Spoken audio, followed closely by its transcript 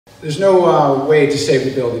there's no way to save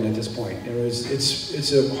the building at this point.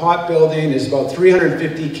 It's a hot building. It's about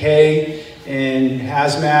 350K in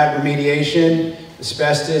hazmat remediation,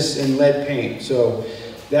 asbestos, and lead paint. So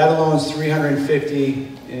that alone is 350,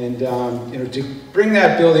 and to bring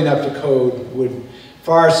that building up to code would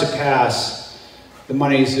far surpass the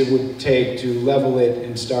monies it would take to level it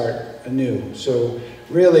and start anew. So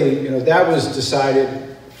really, that was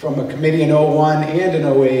decided from a committee in 01 and in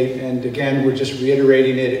 08, and again, we're just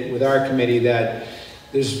reiterating it with our committee that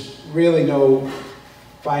there's really no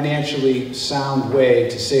financially sound way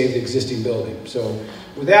to save the existing building. So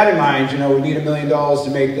with that in mind, we need $1 million to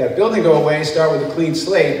make that building go away, start with a clean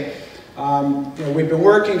slate. We've been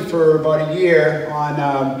working for about a year on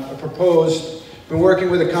been working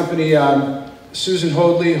with a company, Susan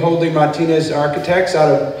Hoadley Martinez Architects out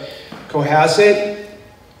of Cohasset.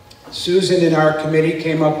 Susan and our committee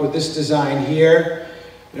came up with this design here.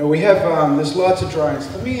 We have, there's lots of drawings.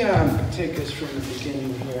 Let me take us from the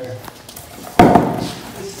beginning here.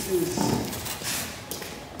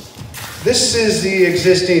 This is the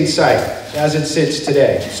existing site as it sits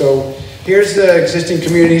today. So here's the existing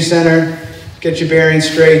community center. Get your bearings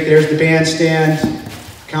straight. There's the bandstand,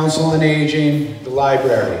 council on aging, the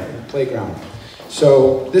library, the playground.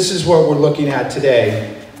 So this is what we're looking at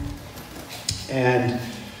today. And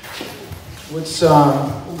let's,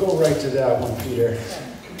 we'll go right to that one, Peter.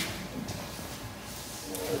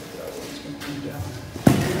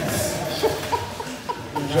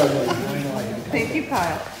 Thank you,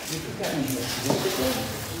 Kyle.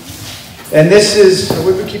 And this is,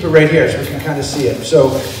 we can keep it right here so we can kind of see it. So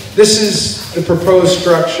this is the proposed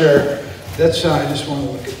structure. That's, I just want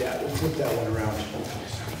to look at that. We'll flip that one around.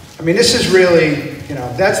 I mean, this is really,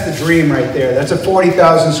 that's the dream right there. That's a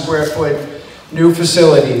 40,000 square foot new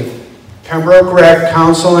facility. Pembroke Rec,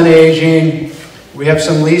 Council on Aging. We have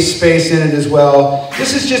some lease space in it as well.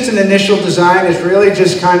 This is just an initial design. It's really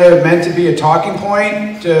just kind of meant to be a talking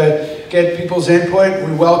point to get people's input.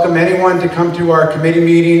 We welcome anyone to come to our committee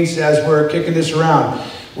meetings as we're kicking this around.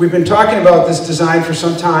 We've been talking about this design for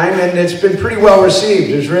some time, and it's been pretty well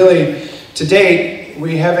received. There's really, to date,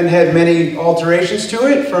 we haven't had many alterations to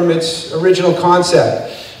it from its original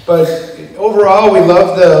concept. But overall, we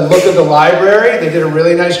love the look of the library. They did a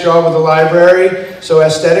really nice job with the library. So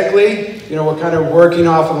aesthetically, we're kind of working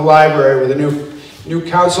off of the library with a new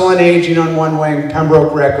council on aging on one wing,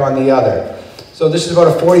 Pembroke Rec on the other. So this is about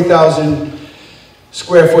a 40,000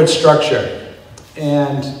 square foot structure.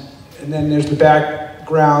 And then there's the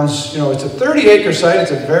backgrounds. It's a 30-acre site.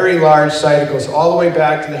 It's a very large site. It goes all the way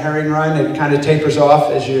back to the herring run. It kind of tapers off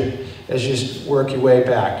as you work your way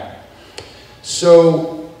back.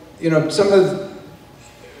 So,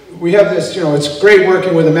 we have this, it's great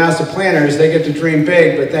working with the master planners. They get to dream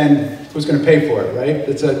big, but then who's going to pay for it, right?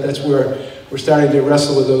 That's where we're starting to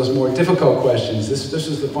wrestle with those more difficult questions. This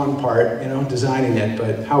is the fun part, designing it,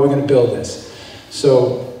 but how are we going to build this?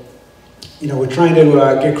 So, we're trying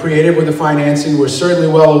to get creative with the financing. We're certainly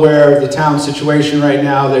well aware of the town situation right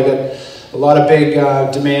now. They've got a lot of big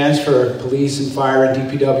demands for police and fire and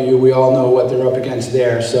DPW. We all know what they're up against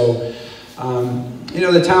there. So,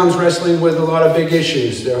 the town's wrestling with a lot of big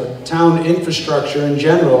issues. The town infrastructure in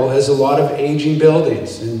general has a lot of aging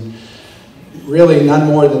buildings, and really none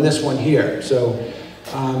more than this one here. So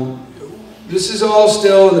this is all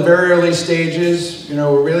still in the very early stages.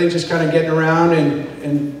 We're really just kind of getting around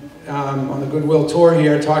and on the Goodwill tour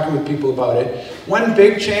here, talking with people about it. One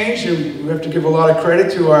big change, and we have to give a lot of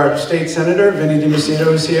credit to our state senator, Vinny DiMacedo,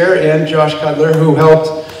 who's here, and Josh Cutler, who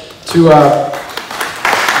helped to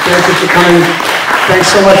thank you for coming. Thanks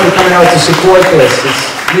so much for coming out to support this.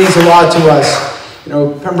 It means a lot to us.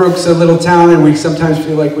 Pembroke's a little town, and we sometimes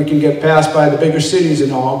feel like we can get passed by the bigger cities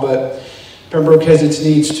and all, but Pembroke has its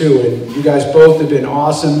needs too, and you guys both have been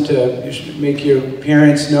awesome to make your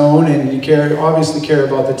appearance known, and you obviously care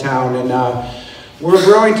about the town. And we're a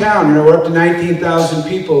growing town. We're up to 19,000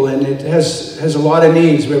 people, and it has a lot of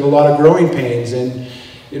needs. We have a lot of growing pains, and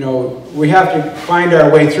we have to find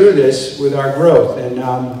our way through this with our growth. And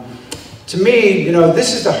to me,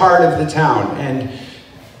 this is the heart of the town, and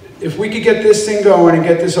if we could get this thing going and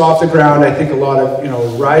get this off the ground, I think a lot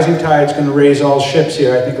of, rising tide's going to raise all ships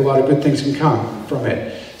here. I think a lot of good things can come from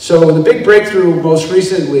it. So the big breakthrough most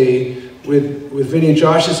recently with Vinny and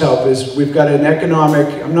Josh's help is we've got an economic,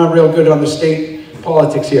 I'm not real good on the state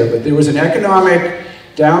politics here, but there was an economic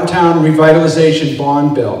downtown revitalization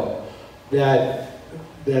bond bill that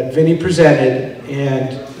Vinny presented,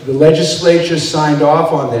 and the legislature signed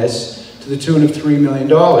off on this to the tune of $3 million.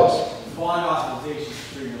 Bond authorization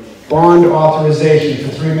for $3 million. Bond authorization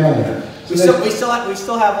for $3 million. So we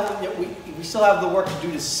still have we still have the work to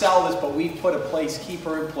do to sell this, but we've put a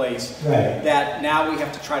placekeeper in place Right. that now we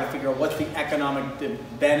have to try to figure out what's the economic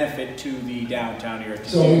benefit to the downtown area.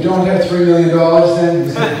 So we don't have $3 million then?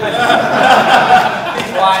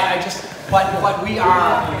 Why, but we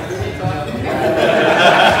are,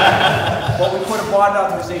 but we put a bond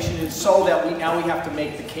authorization in so that now we have to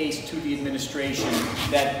make the case to the administration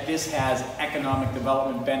that this has economic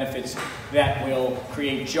development benefits that will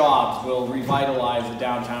create jobs, will revitalize the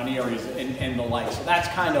downtown areas and the like. So that's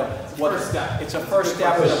kind of what it's a first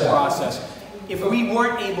step in the process. If we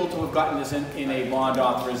weren't able to have gotten this in a bond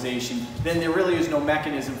authorization, then there really is no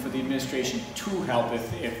mechanism for the administration to help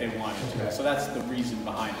if they wanted to. So that's the reason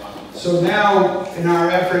behind it. So now, in our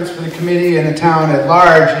efforts for the committee and the town at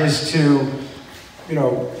large is to, you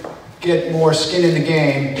know, get more skin in the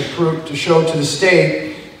game, to show to the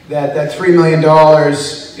state that that $3 million,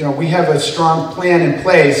 you know, we have a strong plan in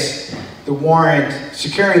place to warrant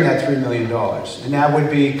securing that $3 million. And that would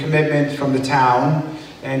be commitment from the town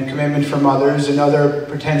and commitment from others and other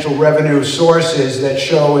potential revenue sources that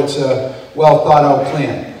show it's a well thought out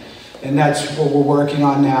plan. And that's what we're working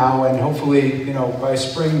on now, and hopefully, you know, by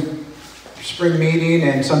spring meeting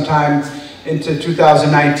and sometime into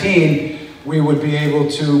 2019, we would be able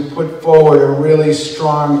to put forward a really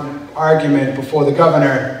strong argument before the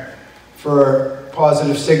governor for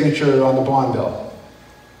positive signature on the bond bill.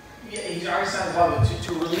 Yeah, he's already signed about it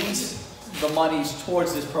to release the monies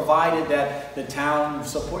towards this, provided that the town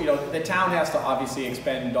support. You know, the town has to obviously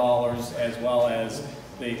expend dollars as well as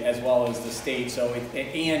the state. So and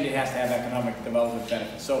it has to have economic development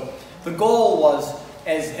benefits. So the goal was,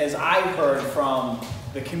 as I heard from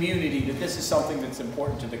the community, that this is something that's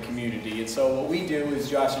important to the community. And so what we do is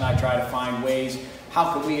Josh and I try to find ways,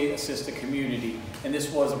 how can we assist the community? And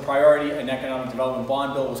this was a priority. An economic development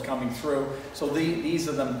bond bill was coming through. So these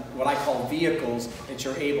are what I call vehicles that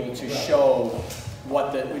you're able to show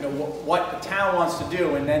what the what the town wants to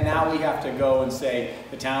do. And then now we have to go and say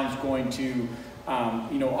the town's going to,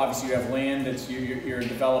 you know, obviously you have land that's you're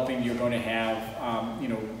developing. You're going to have you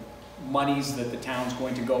know, monies that the town's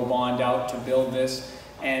going to go bond out to build this,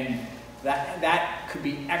 and that could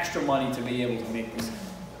be extra money to be able to make this.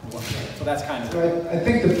 So that's kind of. So I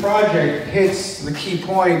think the project hits the key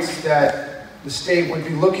points that the state would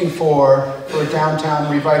be looking for a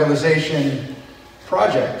downtown revitalization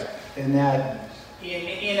project, in that.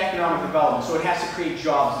 In economic development, so it has to create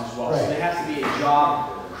jobs as well. Right. So there has to be a job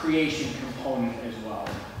creation component as well.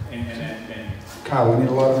 And Kyle, we need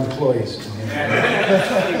a lot of employees.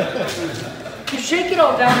 To shake it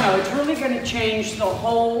all down though, it's really going to change the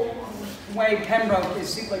whole way Pembroke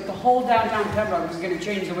is, like the whole downtown Pembroke is going to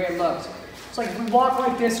change the way it looks. It's like if we walk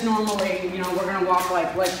like this normally, you know, we're going to walk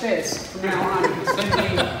like this from now on.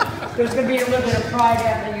 There's going to be a little bit of pride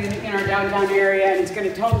happening in our downtown area, and it's going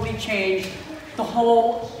to totally change the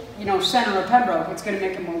whole, you know, center of Pembroke. It's going to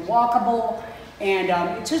make it more walkable, and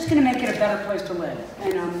it's just going to make it a better place to live.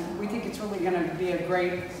 And we think it's really going to be a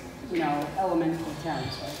great, you know, element for the town.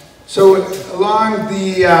 So along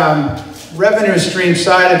the revenue stream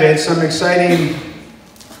side of it, some exciting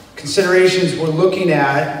considerations we're looking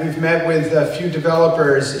at. We've met with a few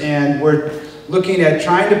developers, and we're looking at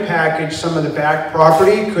trying to package some of the back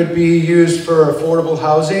property. Could be used for affordable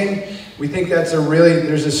housing. We think that's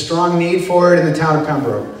there's a strong need for it in the town of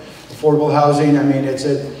Pembroke. Affordable housing, I mean,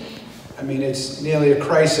 it's nearly a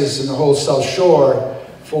crisis in the whole South Shore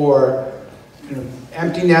for, you know,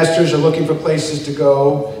 empty nesters are looking for places to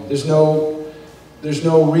go. There's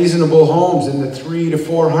no reasonable homes in the 300 to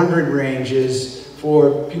 400 ranges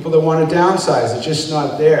for people that want to downsize. It's just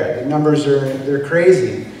not there. The numbers they're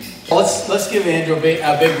crazy. well, let's give Andrew a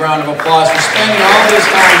big round of applause for spending all this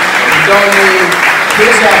time and donating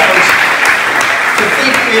his efforts to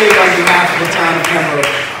think big on behalf of the town of Pembroke,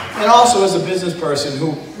 and also as a business person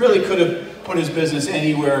who really could have put his business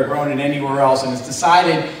anywhere, grown it anywhere else, and has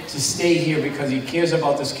decided to stay here because he cares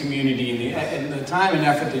about this community, and the time and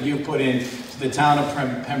effort that you've put in to the town of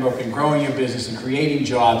Pembroke and growing your business and creating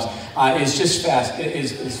jobs is just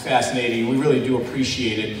fascinating. We really do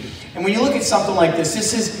appreciate it. And when you look at something like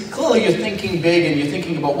this is clearly you're thinking big and you're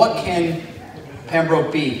thinking about what can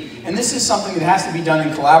Pembroke be. And this is something that has to be done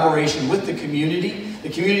in collaboration with the community. The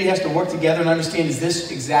community has to work together and understand, is this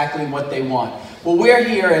exactly what they want? Well, we're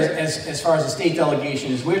here as far as the state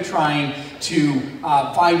delegation is we're trying to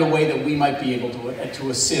find a way that we might be able to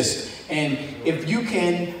assist. And if you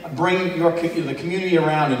can bring the community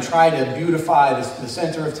around and try to beautify the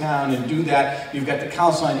center of town and do that, you've got the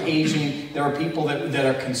Council on Aging. There are people that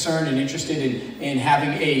are concerned and interested in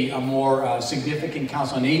having a more significant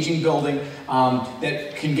Council on Aging building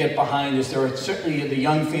that can get behind this. There are certainly the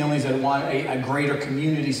young families that want a greater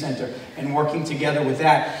community center and working together with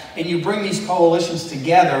that. And you bring these coalitions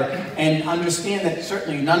together and understand that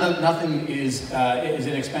certainly nothing is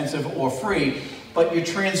inexpensive or free, but you're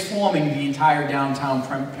transforming the entire downtown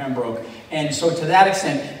Pembroke. And so to that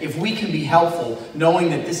extent, if we can be helpful, knowing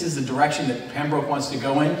that this is the direction that Pembroke wants to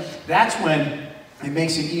go in, that's when it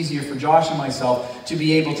makes it easier for Josh and myself to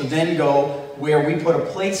be able to then go where we put a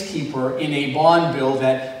placekeeper in a bond bill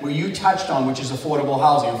where you touched on, which is affordable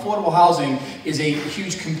housing. Affordable housing is a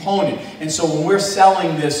huge component. And so when we're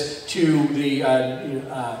selling this to the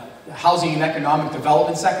Housing and Economic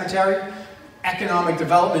Development Secretary, economic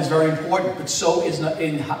development is very important, but so is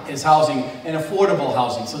housing and affordable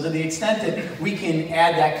housing. So to the extent that we can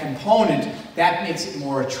add that component, that makes it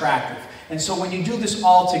more attractive. And so when you do this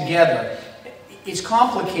all together, it's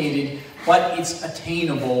complicated, but it's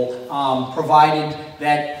attainable, provided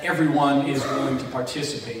that everyone is willing to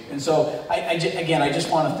participate. And so, again, I just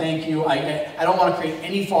want to thank you. I don't want to create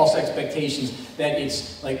any false expectations that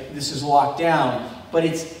it's like this is locked down, but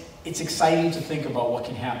it's exciting to think about what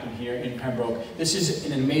can happen here in Pembroke. This is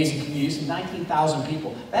an amazing community. It's 19,000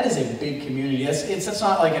 people. That is a big community. That's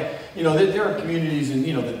not like there are communities in,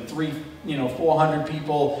 400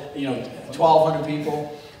 people, 1,200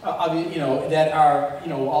 people. That are,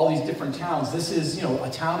 all these different towns. This is, a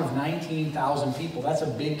town of 19,000 people. That's a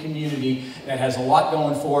big community that has a lot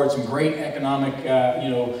going for it, some great economic,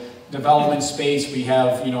 development space. We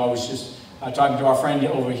have, I was just talking to our friend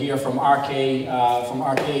over here from RK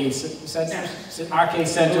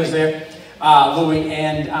Centers there, Louis,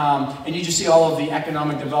 and you just see all of the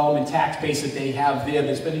economic development tax base that they have there.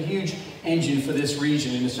 That's been a huge engine for this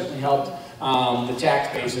region, and it's certainly helped the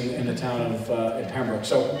tax base in the town of Pembroke.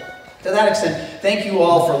 So to that extent, thank you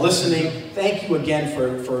all for listening. Thank you again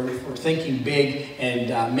for thinking big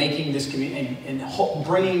and making this community and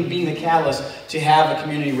being the catalyst to have a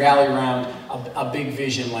community rally around a big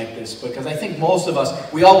vision like this. Because I think most of us,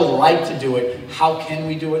 we all would like to do it. How can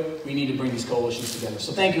we do it? We need to bring these coalitions together.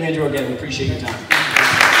 So thank you, Andrew, again. We appreciate your time.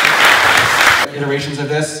 Iterations of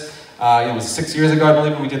this. It was 6 years ago, I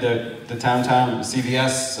believe, when we did the Towntown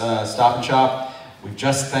CVS Stop and Shop. We've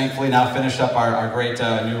just thankfully now finished up our great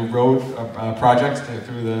new road project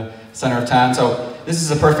through the center of town. So this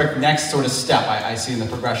is a perfect next sort of step I see in the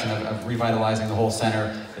progression of revitalizing the whole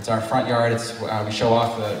center. It's our front yard. We show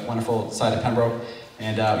off the wonderful side of Pembroke.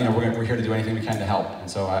 And we're here to do anything we can to help. And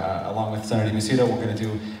so along with Senator DiMacedo, we're going to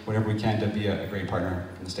do whatever we can to be a great partner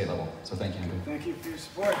from the state level. So thank you, Andrew. Thank you for your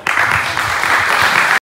support.